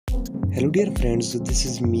Hello dear friends, this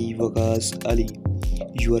is me Vakas Ali.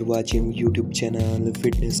 You are watching YouTube channel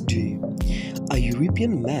Fitness Day. A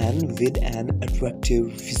European man with an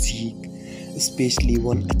attractive physique, especially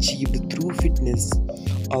one achieved through fitness,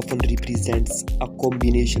 often represents a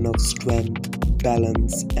combination of strength,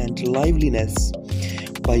 balance and liveliness.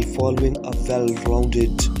 By following a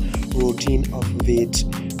well-rounded routine of weight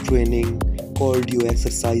training, cardio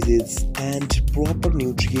exercises, and proper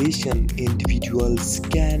nutrition, individuals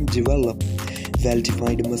can develop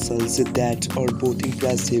well-defined muscles that are both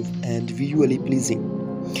impressive and visually pleasing.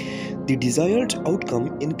 The desired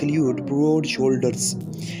outcome include broad shoulders,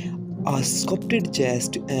 a sculpted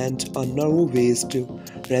chest, and a narrow waist,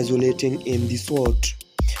 resulting in the sort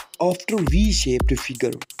after V-shaped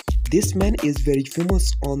figure. This man is very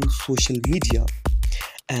famous on social media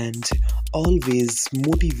and always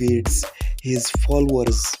motivates his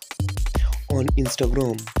followers on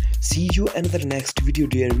Instagram. See you another next video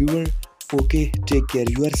dear viewer. Okay, take care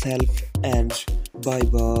yourself and bye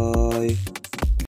bye.